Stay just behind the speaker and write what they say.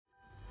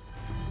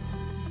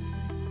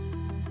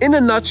In a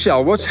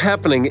nutshell, what's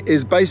happening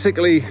is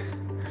basically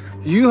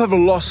you have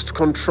lost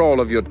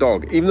control of your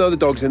dog, even though the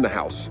dog's in the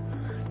house.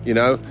 You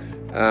know,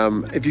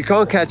 if you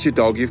can't catch your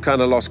dog, you've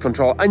kind of lost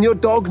control. And your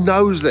dog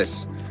knows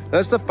this.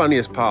 That's the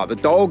funniest part. The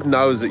dog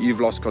knows that you've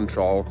lost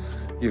control.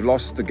 You've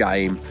lost the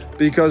game.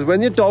 Because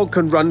when your dog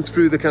can run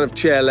through the kind of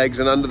chair legs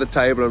and under the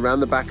table and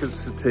around the back of the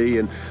settee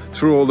and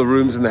through all the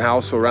rooms in the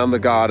house or around the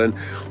garden,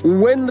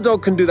 when the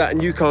dog can do that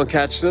and you can't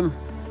catch them,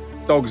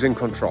 dog's in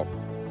control.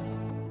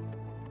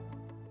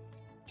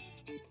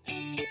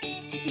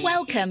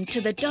 Welcome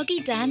to the Doggy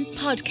Dan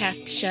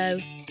podcast show,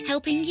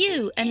 helping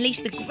you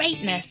unleash the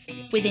greatness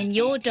within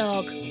your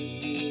dog.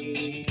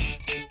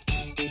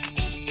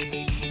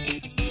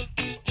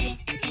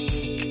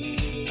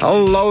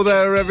 Hello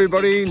there,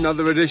 everybody.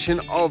 Another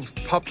edition of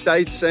Pup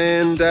Dates,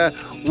 and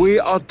we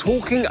are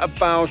talking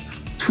about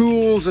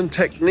tools and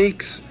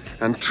techniques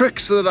and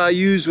tricks that I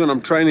use when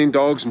I'm training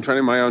dogs and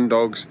training my own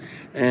dogs.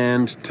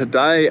 And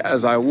today,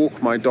 as I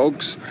walk my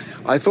dogs,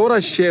 I thought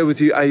I'd share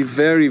with you a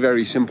very,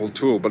 very simple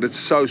tool, but it's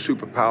so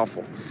super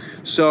powerful.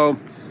 So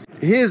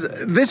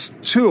this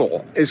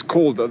tool is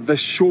called the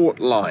short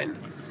line.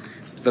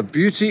 The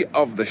beauty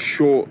of the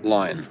short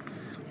line,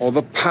 or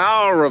the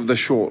power of the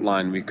short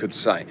line, we could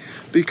say,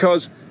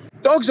 because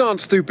dogs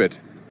aren't stupid.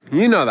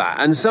 You know that.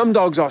 And some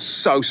dogs are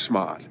so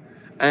smart.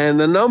 And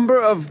the number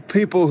of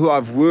people who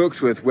I've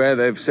worked with where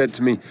they've said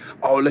to me,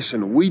 oh,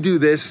 listen, we do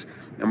this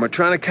and we're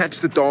trying to catch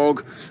the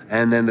dog,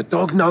 and then the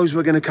dog knows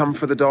we're going to come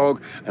for the dog,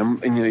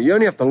 and you know, you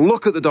only have to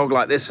look at the dog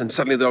like this, and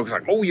suddenly the dog's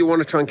like, oh, you want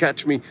to try and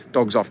catch me?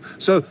 Dog's off.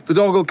 So the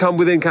dog will come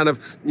within kind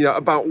of,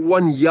 about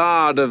 1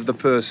 yard of the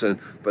person,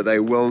 but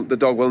the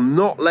dog will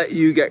not let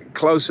you get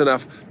close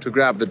enough to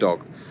grab the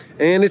dog.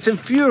 And it's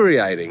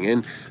infuriating,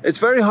 and it's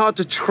very hard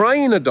to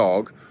train a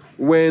dog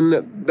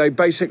when they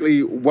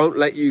basically won't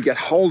let you get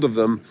hold of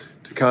them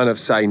to kind of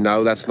say,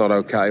 no, that's not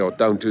okay, or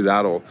don't do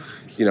that, or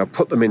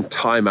put them in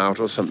timeout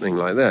or something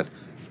like that.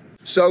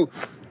 So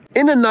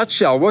in a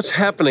nutshell, what's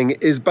happening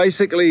is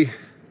basically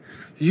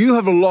you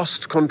have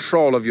lost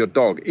control of your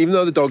dog, even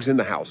though the dog's in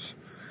the house.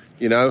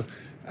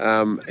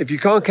 If you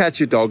can't catch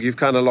your dog, you've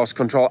kind of lost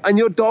control. And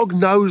your dog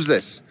knows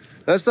this.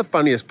 That's the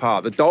funniest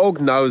part. The dog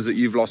knows that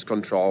you've lost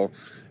control.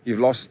 You've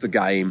lost the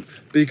game,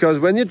 because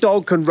when your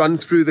dog can run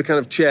through the kind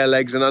of chair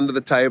legs and under the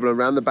table and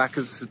around the back of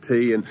the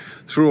settee and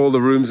through all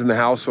the rooms in the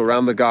house or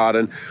around the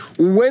garden,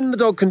 when the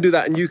dog can do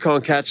that and you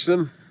can't catch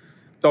them,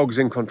 dog's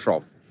in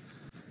control.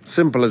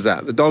 Simple as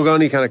that. The dog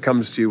only kind of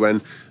comes to you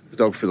when the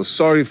dog feels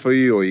sorry for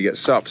you, or you get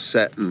so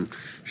upset and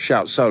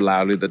shout so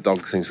loudly the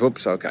dog thinks,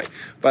 whoops, okay.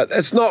 But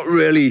it's not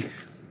really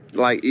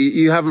like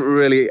you haven't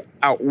really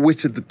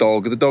outwitted the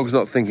dog. The dog's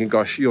not thinking,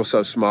 gosh, you're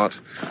so smart,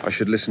 I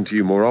should listen to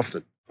you more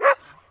often.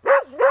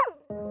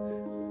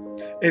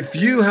 If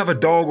you have a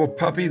dog or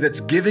puppy that's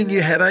giving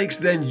you headaches,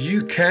 then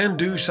you can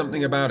do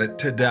something about it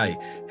today.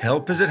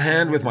 Help is at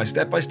hand with my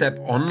step-by-step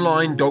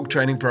online dog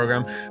training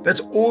program that's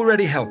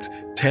already helped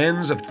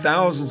tens of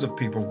thousands of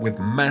people with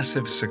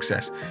massive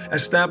success.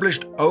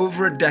 Established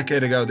over a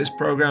decade ago, this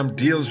program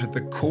deals with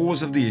the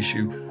cause of the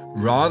issue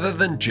rather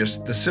than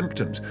just the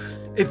symptoms.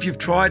 If you've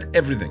tried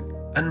everything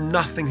and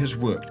nothing has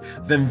worked,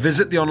 then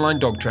visit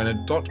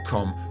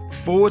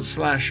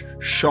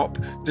theonlinedogtrainer.com/shop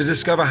to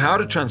discover how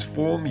to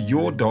transform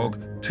your dog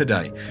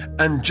today.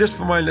 And just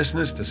for my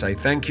listeners to say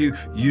thank you,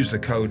 use the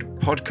code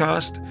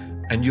podcast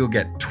and you'll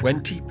get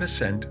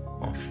 20%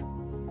 off.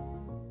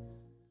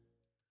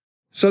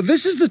 So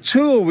this is the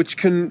tool which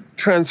can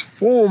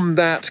transform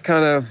that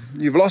kind of,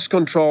 you've lost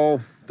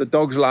control, the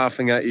dog's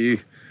laughing at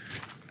you,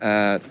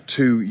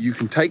 to you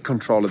can take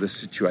control of the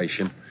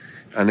situation.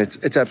 And it's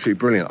absolutely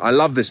brilliant. I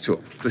love this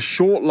tool. The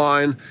short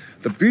line,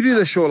 the beauty of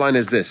the short line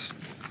is this.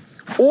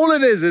 All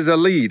it is a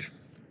lead,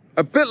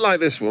 a bit like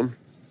this one.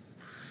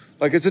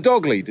 Like it's a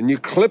dog lead, and you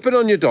clip it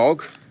on your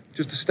dog,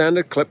 just a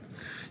standard clip.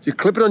 You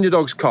clip it on your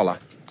dog's collar,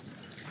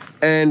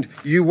 and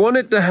you don't want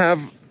it to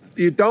have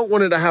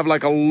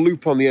like a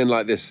loop on the end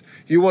like this.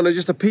 You want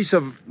just a piece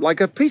of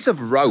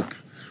rope,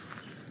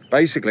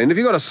 basically. And if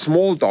you've got a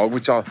small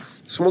dog,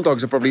 small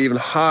dogs are probably even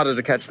harder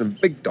to catch than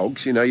big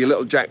dogs, your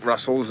little Jack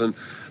Russells and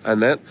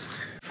that.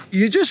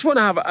 You just want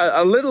to have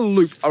a little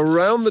loop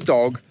around the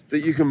dog that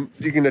you can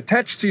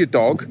attach to your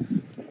dog,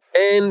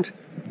 and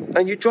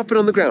you drop it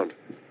on the ground.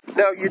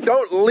 Now, you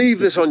don't leave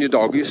this on your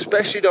dog. You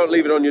especially don't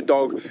leave it on your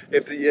dog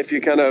if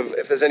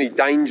there's any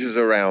dangers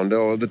around,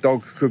 or the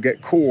dog could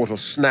get caught or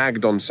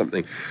snagged on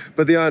something.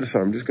 But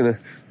I'm just going to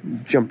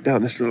jump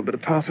down this little bit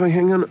of pathway.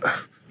 Hang on.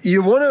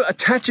 You want to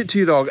attach it to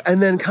your dog and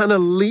then kind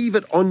of leave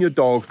it on your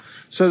dog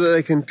so that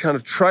they can kind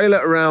of trail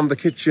it around the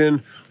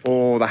kitchen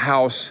or the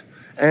house,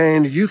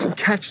 and you can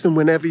catch them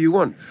whenever you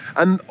want.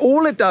 And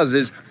all it does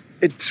is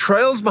it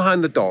trails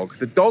behind the dog.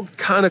 The dog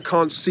kind of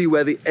can't see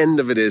where the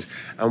end of it is.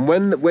 And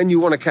when you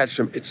want to catch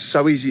them, it's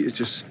so easy. It's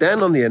just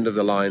stand on the end of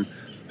the line,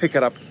 pick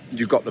it up,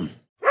 you got them.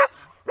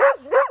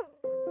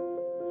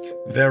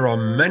 There are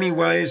many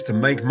ways to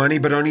make money,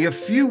 but only a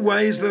few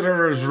ways that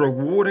are as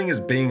rewarding as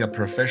being a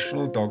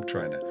professional dog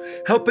trainer.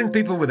 Helping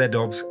people with their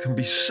dogs can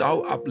be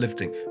so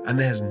uplifting, and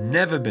there has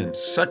never been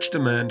such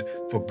demand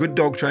for good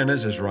dog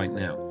trainers as right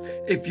now.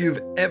 If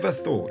you've ever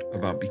thought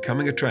about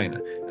becoming a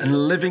trainer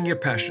and living your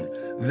passion,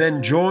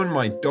 then join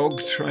my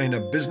Dog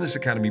Trainer Business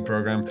Academy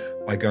program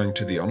by going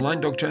to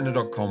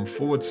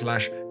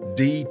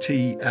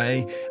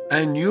theonlinedogtrainer.com/DTA,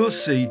 and you'll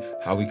see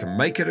how we can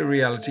make it a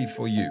reality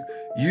for you.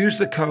 Use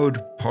the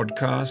code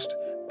podcast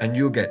and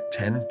you'll get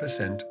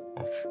 10%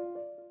 off.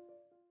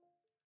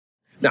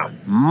 Now,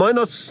 might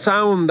not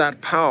sound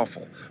that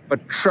powerful,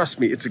 but trust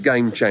me, it's a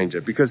game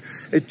changer because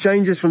it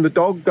changes from the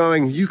dog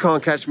going, you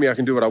can't catch me, I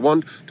can do what I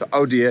want, to,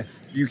 oh dear,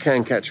 you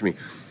can catch me.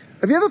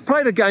 Have you ever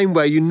played a game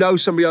where you know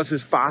somebody else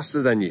is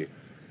faster than you?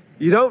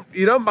 You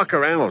don't muck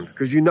around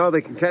because you know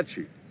they can catch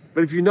you.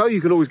 But if you know you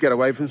can always get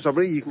away from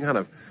somebody, you can kind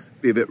of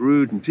be a bit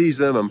rude and tease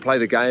them and play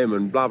the game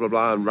and blah, blah,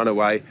 blah and run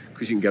away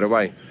because you can get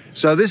away.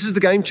 So this is the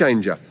game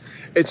changer.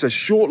 It's a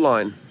short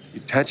line.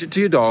 You attach it to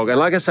your dog. And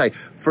like I say,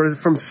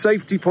 from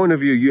safety point of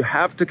view, you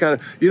have to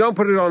you don't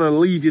put it on and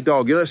leave your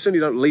dog. You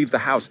certainly don't leave the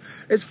house.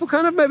 It's for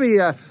kind of maybe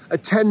a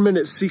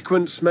 10-minute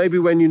sequence, maybe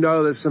when you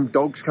know there's some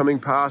dogs coming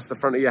past the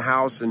front of your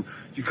house and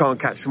you can't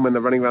catch them when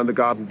they're running around the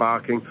garden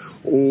barking,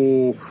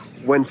 or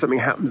when something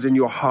happens in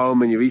your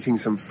home and you're eating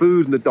some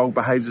food and the dog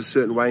behaves a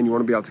certain way and you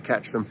want to be able to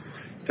catch them.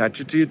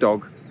 Attach it to your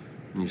dog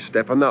and you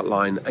step on that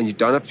line and you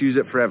don't have to use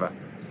it forever.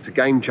 It's a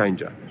game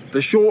changer.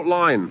 The short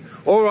line.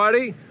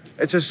 Alrighty,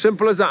 it's as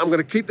simple as that. I'm going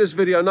to keep this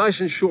video nice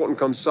and short and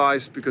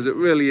concise because it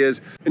really is.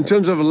 In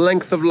terms of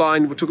length of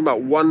line, we're talking about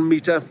 1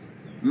 meter,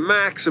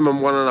 maximum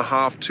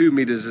 1.5, 2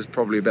 meters is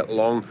probably a bit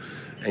long.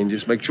 And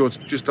just make sure it's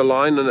just a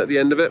line, and at the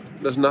end of it,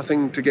 there's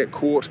nothing to get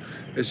caught.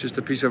 It's just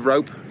a piece of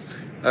rope,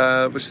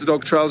 which the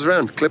dog trails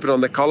around. Clip it on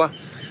their collar,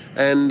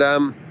 and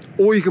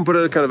or you can put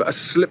a kind of a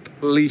slip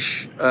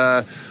leash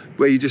where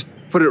you just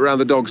put it around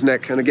the dog's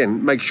neck, and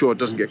again, make sure it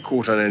doesn't get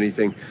caught on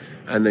anything.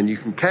 And then you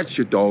can catch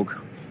your dog,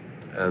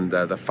 and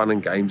the fun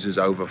and games is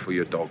over for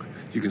your dog.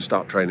 You can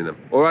start training them.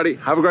 Alrighty,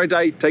 have a great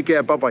day. Take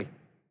care. Bye-bye.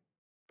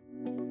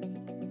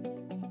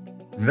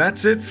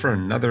 That's it for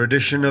another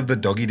edition of the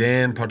Doggy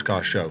Dan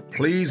podcast show.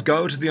 Please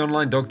go to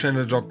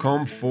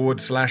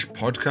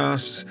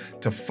theonlinedogtrainer.com/podcasts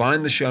to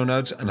find the show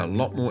notes and a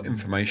lot more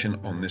information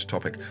on this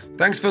topic.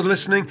 Thanks for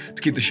listening.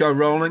 To keep the show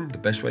rolling, the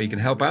best way you can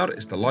help out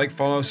is to like,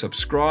 follow,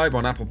 subscribe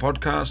on Apple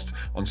Podcasts,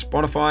 on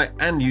Spotify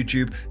and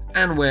YouTube,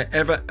 and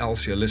wherever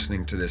else you're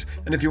listening to this.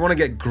 And if you want to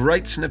get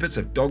great snippets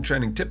of dog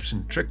training tips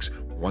and tricks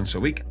once a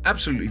week,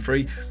 absolutely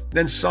free,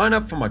 then sign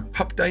up for my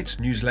Pup Dates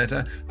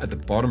newsletter at the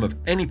bottom of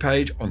any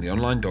page on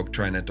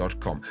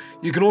theonlinedogtrainer.com.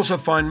 You can also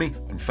find me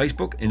on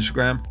Facebook,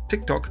 Instagram,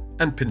 TikTok,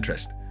 and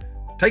Pinterest.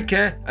 Take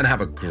care and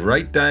have a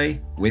great day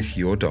with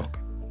your dog.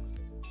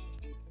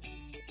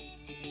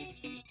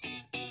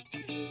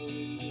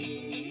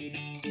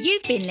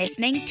 You've been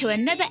listening to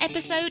another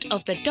episode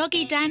of the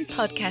Doggy Dan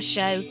podcast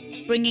show,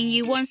 bringing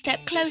you one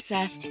step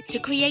closer to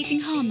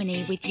creating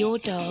harmony with your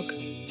dog.